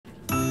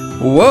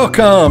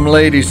Welcome,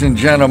 ladies and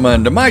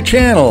gentlemen, to my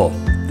channel.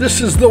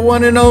 This is the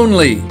one and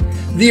only,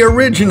 the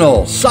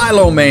original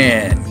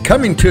SiloMan,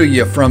 coming to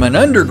you from an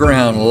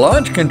underground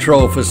launch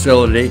control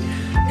facility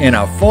in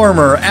a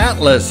former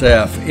Atlas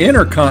F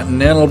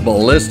Intercontinental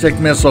Ballistic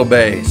Missile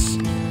Base,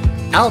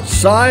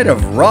 outside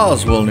of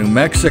Roswell, New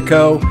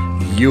Mexico,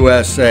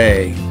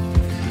 USA.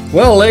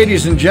 Well,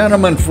 ladies and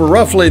gentlemen, for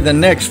roughly the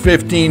next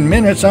 15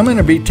 minutes, I'm going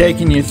to be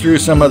taking you through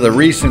some of the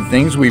recent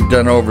things we've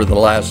done over the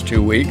last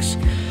 2 weeks.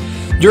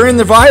 During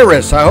the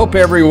virus, I hope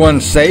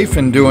everyone's safe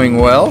and doing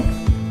well.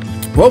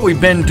 What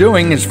we've been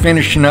doing is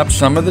finishing up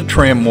some of the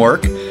trim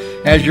work,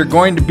 as you're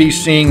going to be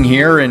seeing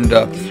here in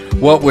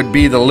what would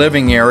be the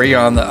living area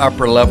on the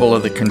upper level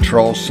of the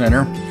control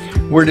center.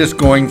 We're just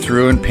going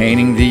through and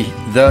painting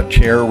the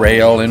chair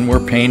rail, and we're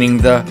painting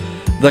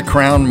the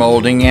crown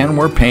molding, and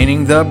we're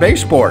painting the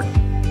baseboard.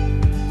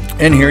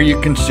 And here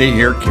you can see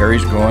here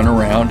Carrie's going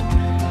around.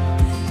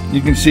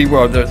 You can see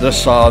the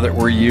saw that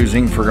we're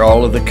using for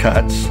all of the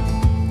cuts.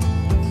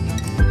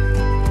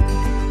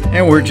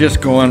 And we're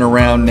just going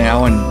around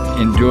now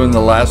and doing the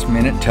last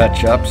minute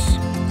touch-ups,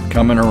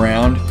 coming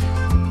around.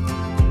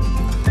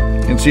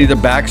 You can see the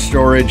back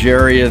storage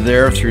area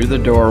there through the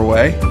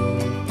doorway.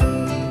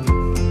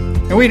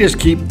 And we just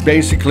keep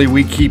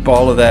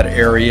all of that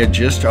area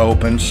just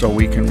open so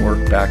we can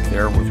work back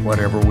there with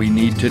whatever we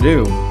need to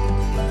do.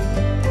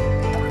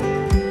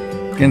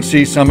 You can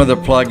see some of the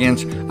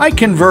plugins. I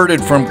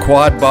converted from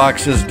quad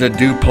boxes to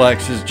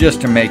duplexes just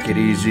to make it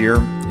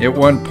easier. At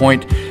one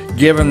point,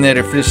 given that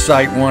if this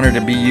site wanted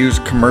to be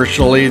used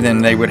commercially, then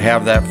they would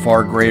have that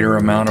far greater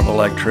amount of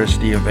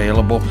electricity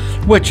available,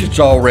 which it's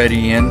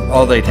already in.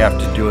 All they'd have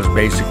to do is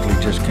basically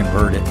just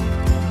convert it.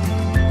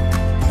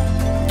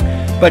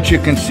 But you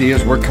can see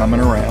as we're coming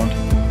around,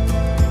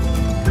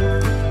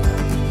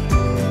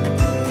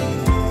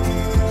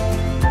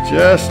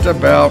 just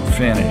about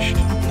finished.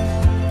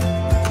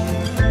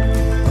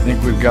 I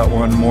think we've got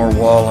one more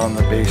wall on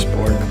the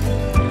baseboard.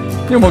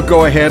 Then we'll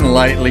go ahead and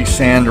lightly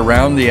sand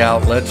around the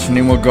outlets, and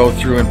then we'll go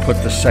through and put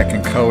the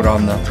second coat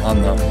on the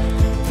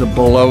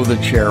below the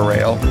chair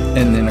rail,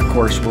 and then of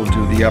course we'll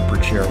do the upper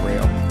chair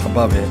rail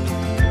above it.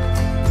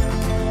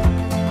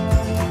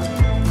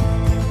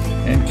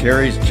 And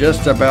Carrie's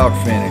just about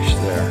finished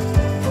there.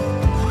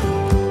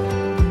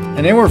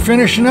 And then we're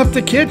finishing up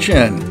the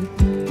kitchen.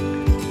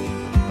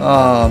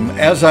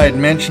 As I had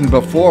mentioned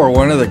before,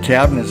 one of the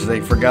cabinets,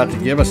 they forgot to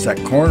give us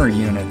that corner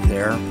unit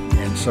there.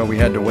 So we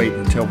had to wait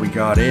until we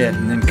got it,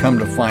 and then come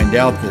to find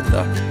out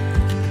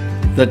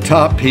that the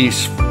top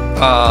piece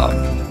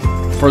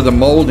for the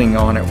molding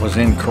on it was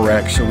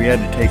incorrect, so we had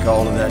to take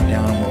all of that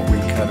down and we'll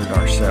recut it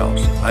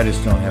ourselves. I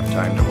just don't have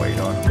time to wait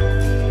on it.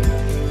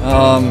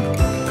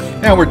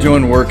 Now we're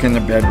doing work in the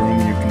bedroom.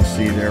 You can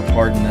see there,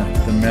 pardon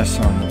the mess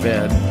on the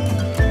bed.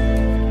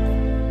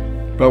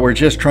 But we're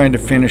just trying to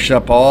finish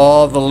up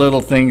all the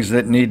little things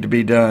that need to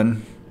be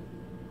done.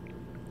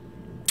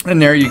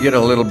 And there you get a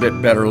little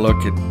bit better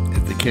look at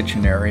the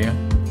kitchen area.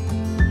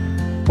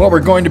 What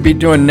we're going to be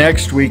doing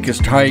next week is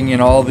tying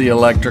in all the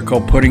electrical,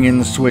 putting in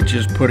the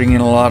switches, putting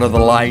in a lot of the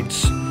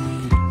lights,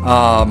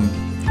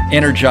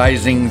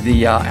 energizing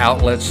the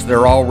outlets.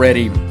 They're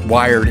already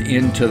wired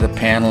into the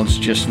panels,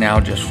 just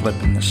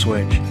flipping the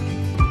switch.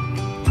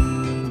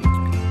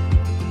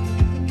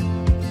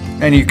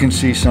 And you can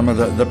see some of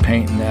the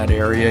paint in that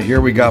area.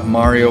 Here we got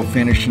Mario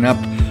finishing up.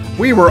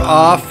 We were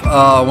off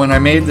when I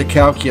made the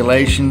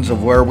calculations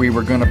of where we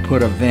were going to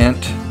put a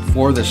vent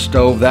for the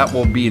stove. That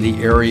will be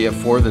the area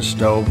for the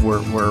stove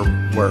where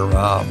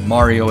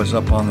Mario is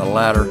up on the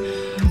ladder.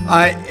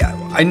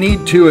 I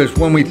need to, is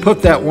when we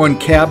put that one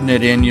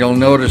cabinet in, you'll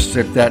notice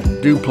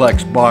that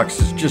duplex box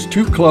is just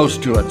too close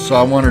to it, so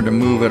I wanted to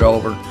move it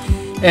over,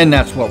 and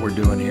that's what we're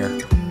doing here.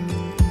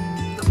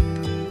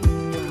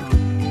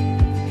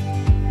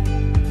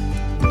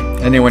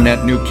 And then when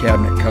that new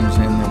cabinet comes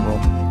in, then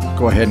we'll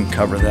go ahead and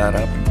cover that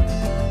up.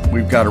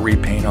 We've got to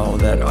repaint all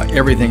of that.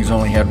 Everything's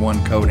only had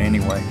one coat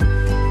anyway.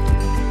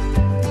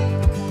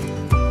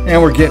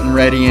 And we're getting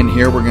ready in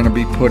here. We're going to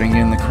be putting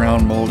in the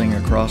crown molding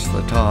across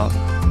the top.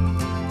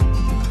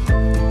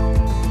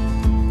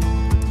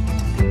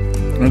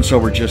 And so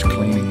we're just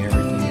cleaning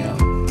everything out.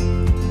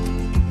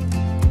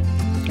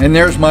 And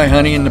there's my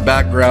honey in the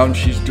background.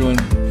 She's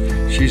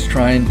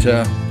trying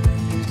to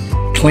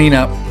clean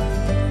up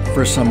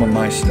for some of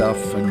my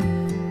stuff, and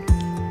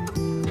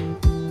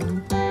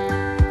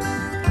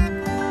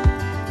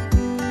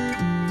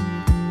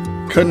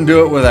couldn't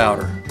do it without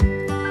her.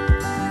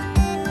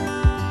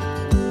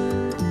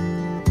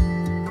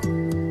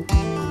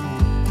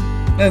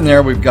 And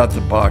there we've got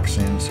the box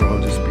in, so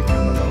we'll just be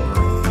coming over.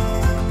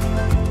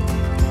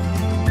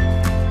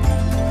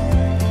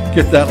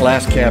 Get that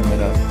last cabinet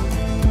up.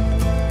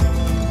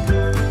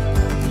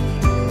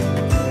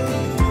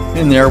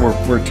 And there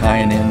we're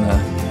tying in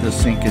the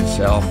sink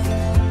itself.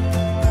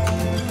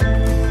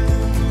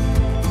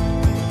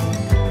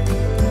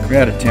 We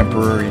had a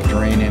temporary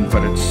drain in,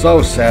 but it's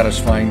so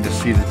satisfying to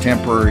see the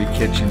temporary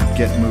kitchen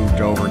get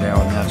moved over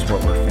now, and that's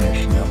what we're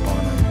finishing up on.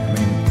 I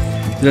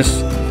mean,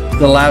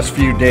 The last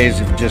few days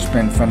have just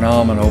been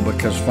phenomenal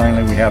because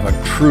finally we have a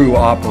true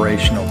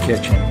operational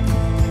kitchen.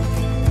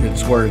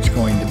 It's where it's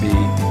going to be.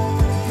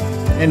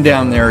 And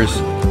down there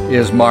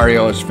is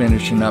Mario is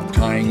finishing up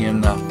tying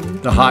in the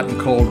hot and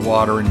cold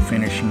water and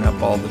finishing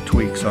up all the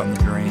tweaks on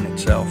the drain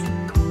itself.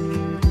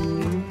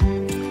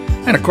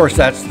 And of course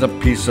that's the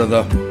piece of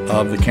the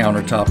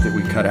countertop that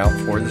we cut out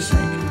for the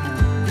sink.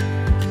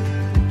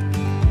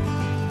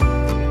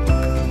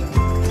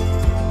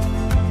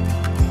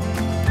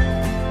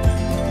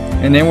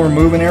 And then we're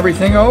moving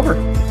everything over.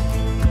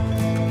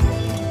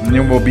 And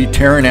then we'll be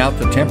tearing out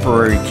the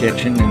temporary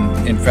kitchen.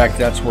 And in fact,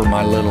 that's where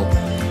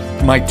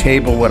my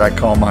table, what I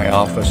call my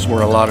office,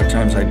 where a lot of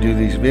times I do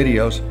these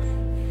videos.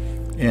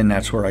 And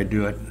that's where I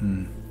do it.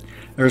 And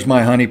there's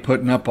my honey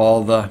putting up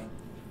all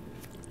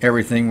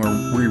everything. We're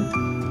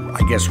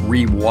I guess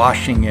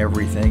re-washing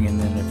everything. And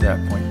then at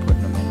that point,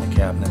 putting them in the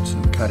cabinets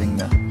and cutting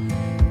the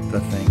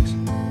things.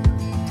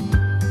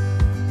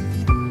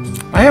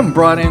 I haven't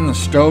brought in the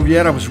stove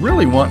yet. I was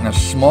really wanting a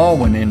small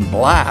one in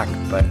black,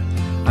 but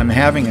I'm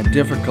having a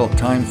difficult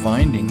time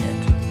finding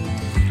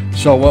it.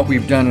 So what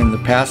we've done in the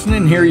past, and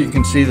in here you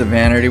can see the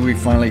vanity. We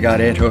finally got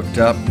it hooked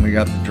up and we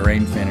got the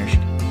drain finished.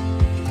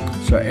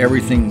 So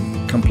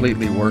everything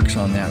completely works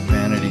on that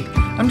vanity.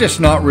 I'm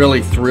just not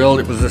really thrilled.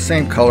 It was the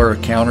same color of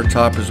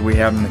countertop as we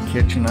have in the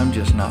kitchen. I'm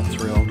just not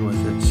thrilled with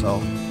it. So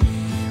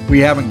we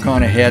haven't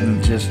gone ahead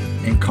and just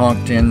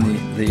conked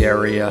in the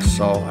area.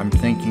 So I'm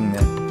thinking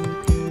that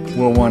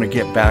we'll want to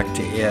get back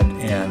to it.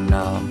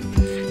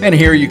 And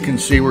here you can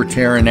see we're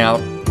tearing out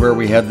where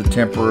we had the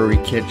temporary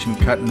kitchen,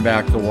 cutting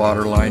back the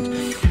water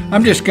lines.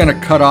 I'm just going to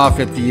cut off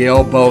at the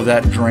elbow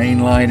that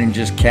drain line and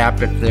just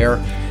cap it there.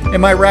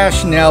 And my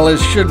rationale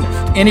is, should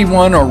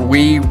anyone or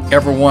we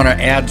ever want to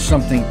add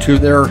something to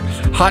their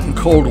hot and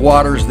cold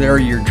water's there,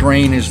 your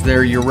drain is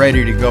there, you're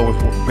ready to go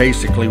with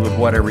basically with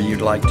whatever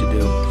you'd like to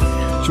do.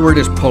 So we're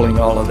just pulling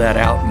all of that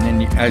out, and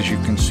then as you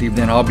can see,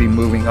 then I'll be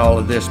moving all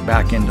of this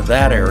back into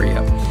that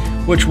area,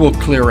 which will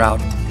clear out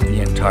the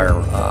entire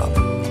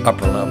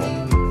upper level.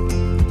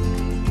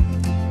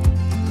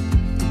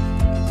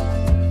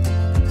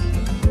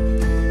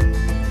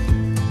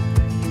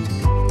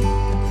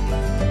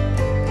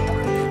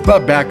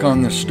 But back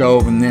on the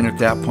stove, and then at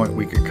that point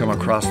we could come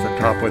across the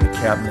top with a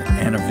cabinet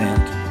and a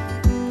vent.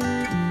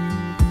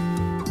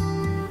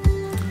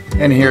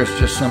 And here's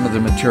just some of the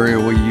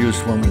material we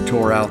used when we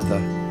tore out the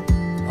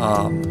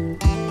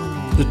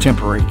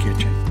temporary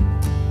kitchen.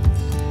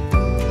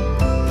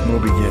 We'll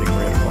be getting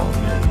rid of all of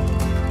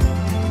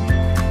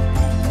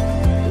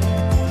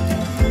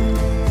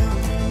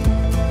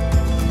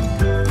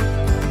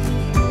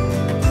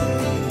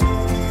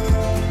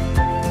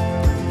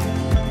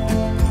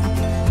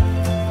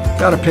it.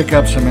 Got to pick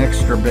up some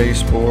extra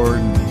baseboard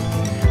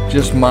and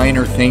just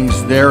minor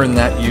things there in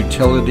that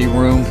utility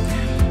room.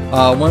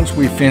 Once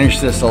we finish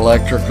this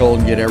electrical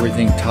and get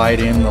everything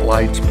tied in, the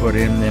lights put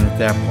in, then at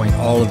that point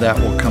all of that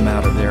will come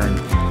out of there. And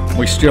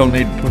we still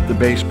need to put the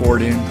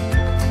baseboard in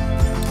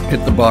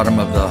at the bottom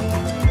of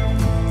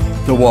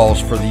the walls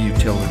for the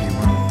utility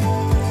room.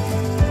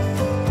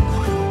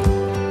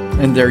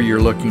 And there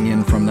you're looking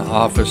in from the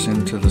office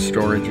into the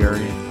storage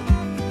area.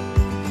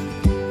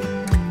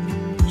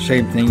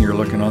 Same thing, you're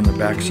looking on the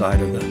back side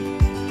of the...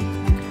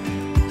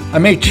 I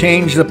may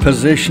change the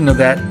position of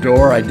that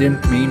door. I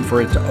didn't mean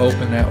for it to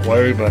open that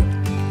way, but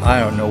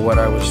I don't know what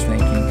I was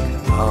thinking.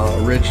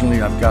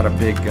 Originally, I've got a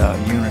big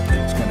unit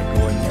that's going to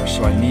go in there,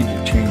 so I need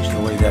to change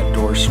the way that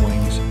door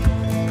swings.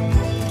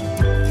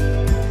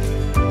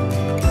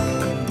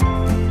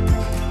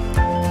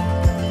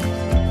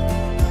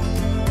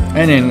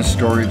 And in the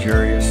storage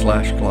area /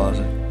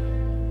 closet.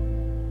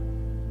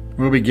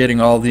 We'll be getting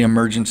all the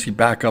emergency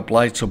backup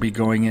lights will be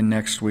going in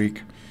next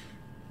week.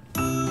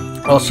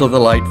 Also the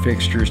light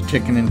fixtures,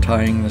 ticking and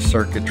tying the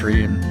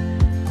circuitry, and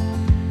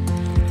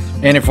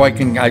if I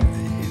can,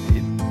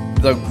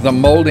 the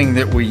molding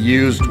that we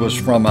used was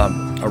from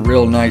a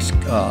real nice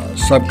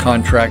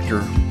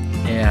subcontractor,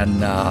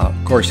 and of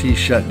course he's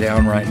shut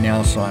down right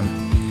now, so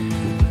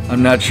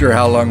I'm not sure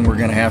how long we're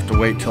going to have to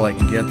wait till I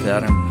can get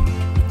that.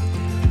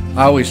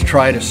 I always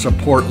try to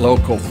support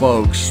local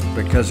folks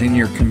because in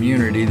your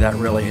community that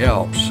really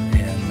helps.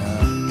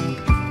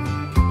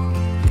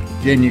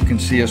 Again, you can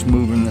see us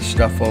moving the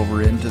stuff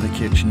over into the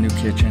kitchen, new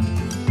kitchen.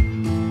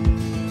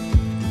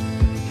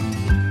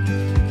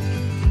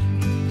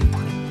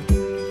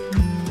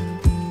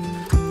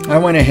 I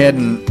went ahead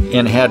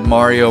and had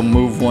Mario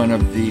move one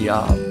of the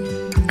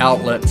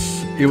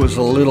outlets. It was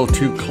a little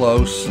too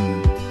close,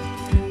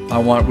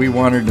 and we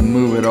wanted to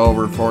move it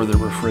over for the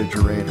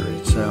refrigerator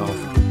itself.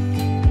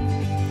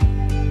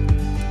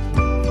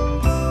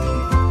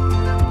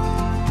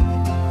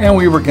 And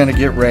we were going to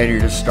get ready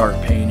to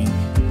start painting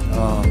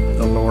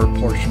the lower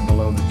portion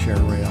below the chair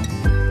rail.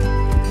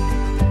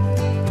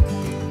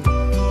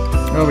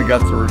 Well, we got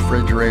the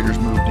refrigerators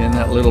moved in.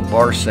 That little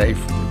bar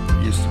safe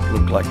that used to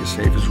look like a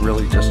safe is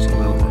really just a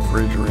little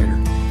refrigerator.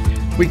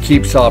 We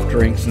keep soft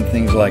drinks and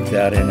things like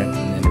that in it, and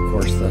then of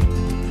course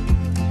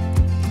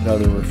the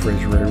other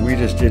refrigerator. We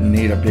just didn't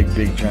need a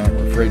big giant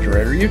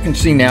refrigerator. You can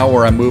see now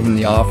where I'm moving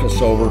the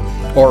office over,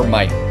 or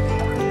my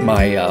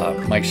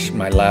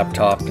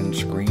laptop and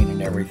screen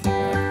and everything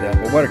like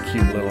that. But what a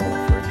cute little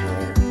refrigerator.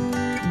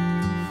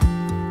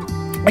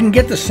 I can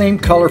get the same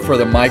color for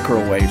the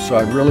microwave, so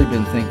I've really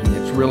been thinking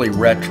it's really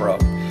retro.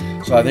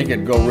 So I think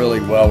it'd go really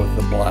well with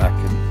the black.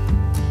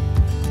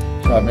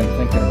 And so I've been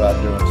thinking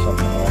about doing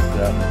something like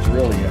that. And it's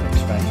really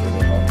inexpensive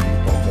at Home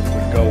Depot, but it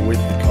would go with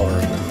the color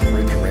of the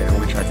refrigerator,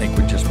 which I think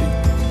would just be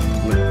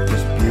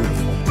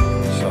beautiful.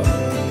 So.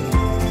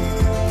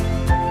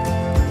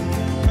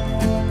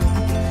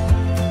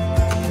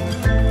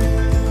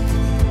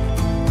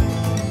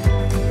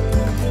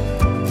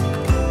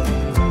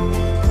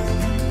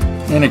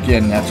 And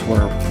again, that's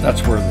where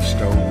the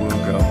stove will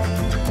go,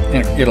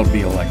 and it'll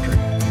be electric.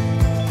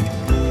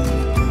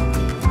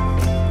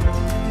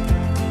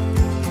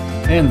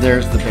 And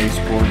there's the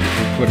baseboard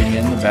that we're putting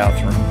in the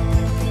bathroom.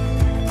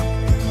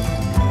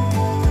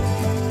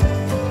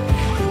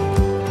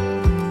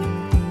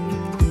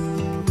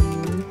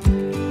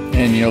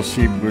 And you'll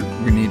see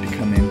we need to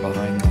come in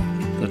behind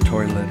the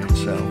toilet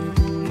itself.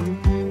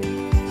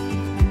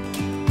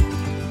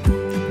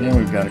 And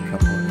we've got a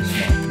couple of the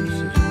small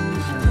pieces.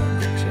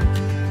 So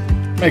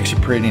that makes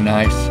it pretty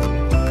nice.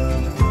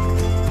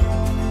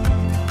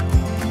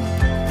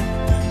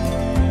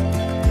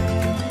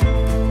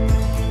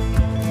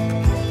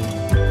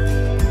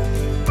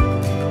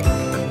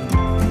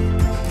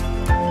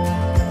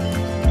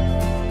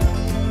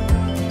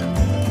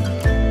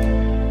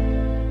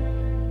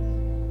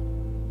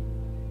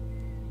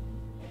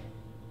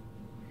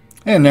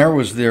 And there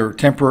was their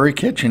temporary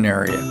kitchen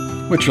area,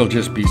 which will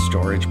just be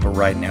storage, but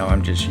right now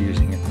I'm just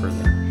using it for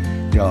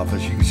the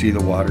office. You can see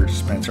the water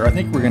dispenser. I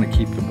think we're going to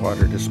keep the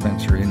water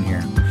dispenser in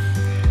here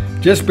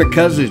just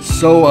because it's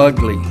so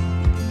ugly.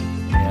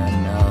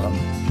 And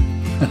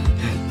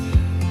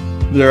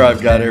there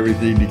I've got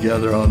everything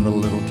together on the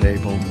little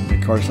table. And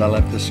of course I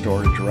left the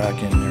storage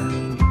rack in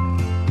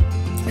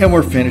there. And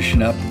we're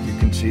finishing up. You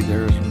can see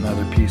there's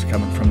another piece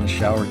coming from the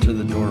shower to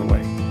the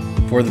doorway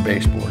for the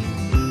baseboard.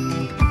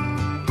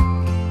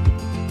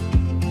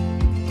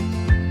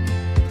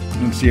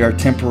 You can see our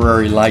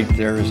temporary light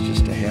there is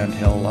just a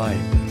handheld light.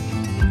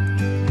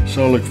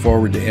 So look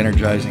forward to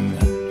energizing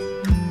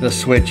the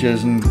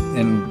switches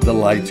and the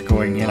lights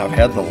going in. I've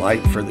had the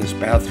light for this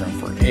bathroom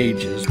for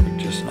ages, but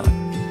just not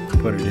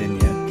put it in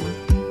yet.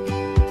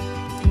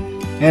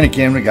 And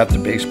again, we got the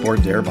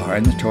baseboard there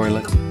behind the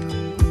toilet.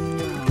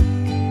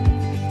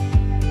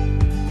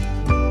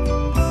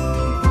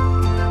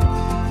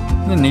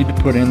 And need to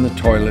put in the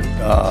toilet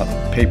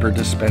paper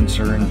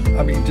dispenser, and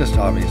I mean just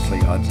obviously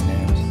odds and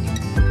ends.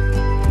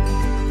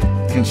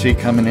 You can see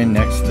coming in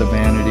next to the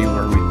vanity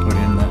where we put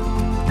in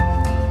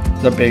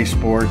the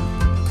baseboard,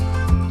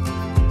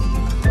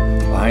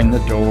 behind the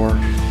door.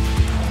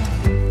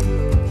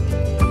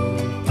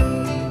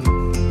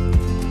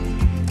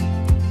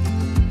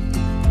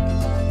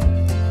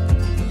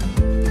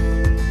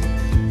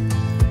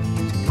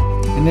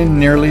 And then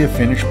nearly a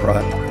finished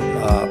project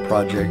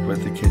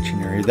with the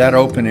kitchen area. That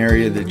open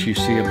area that you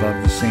see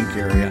above the sink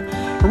area.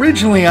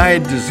 Originally I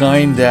had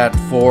designed that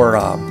for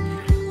a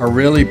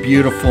really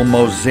beautiful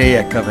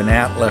mosaic of an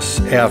Atlas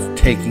F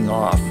taking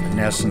off, in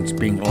essence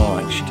being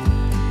launched,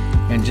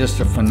 and just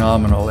a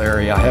phenomenal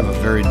area. I have a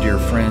very dear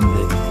friend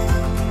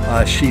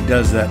that she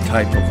does that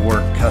type of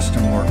work,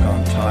 custom work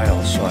on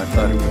tiles, so I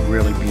thought it would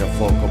really be a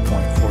focal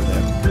point for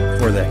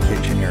that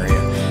kitchen area.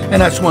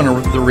 And that's one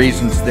of the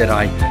reasons that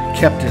I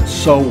kept it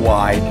so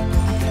wide.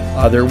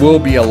 There will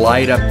be a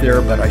light up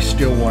there, but I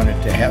still wanted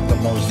to have the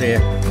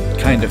mosaic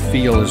kind of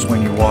feel as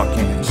when you walk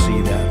in and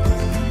see that.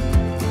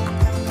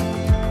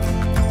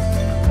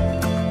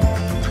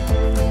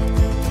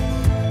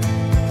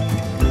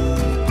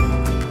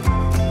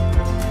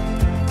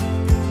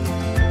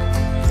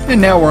 And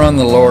now we're on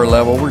the lower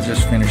level. We're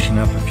just finishing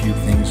up a few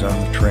things on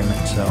the trim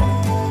itself.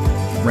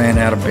 Ran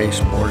out of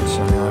baseboard,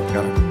 so now I've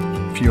got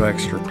a few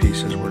extra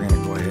pieces we're going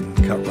to go ahead and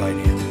cut right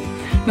in.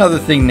 Another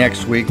thing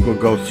next week we'll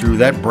go through,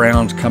 that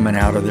brown's coming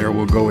out of there.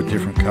 We'll go with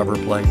different cover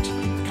plates,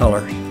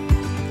 colors.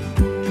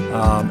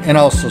 And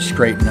also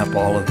straighten up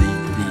all of the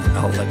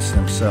outlets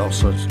themselves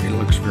so it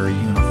looks very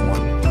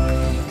uniform.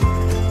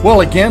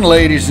 Well, again,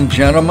 ladies and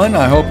gentlemen,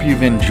 I hope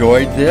you've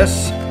enjoyed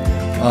this.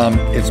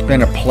 It's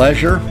been a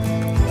pleasure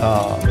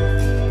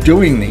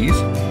doing these,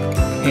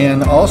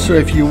 and also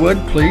if you would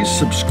please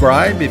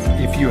subscribe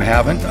if you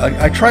haven't.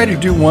 I try to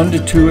do 1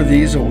 to 2 of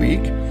these a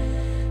week,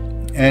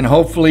 and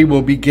hopefully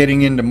we'll be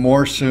getting into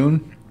more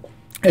soon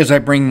as I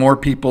bring more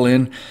people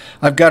in.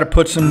 I've got to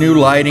put some new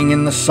lighting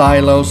in the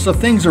silos, so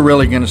things are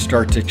really going to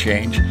start to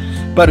change,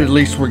 but at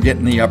least we're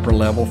getting the upper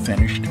level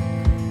finished.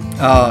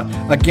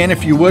 Again,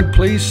 if you would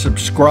please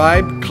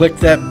subscribe, click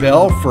that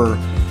bell for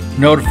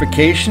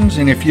notifications,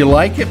 and if you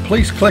like it,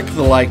 please click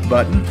the like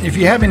button. If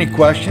you have any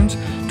questions,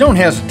 don't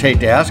hesitate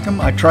to ask them.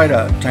 I try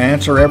to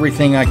answer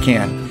everything I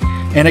can.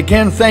 And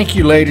again, thank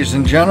you, ladies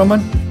and gentlemen.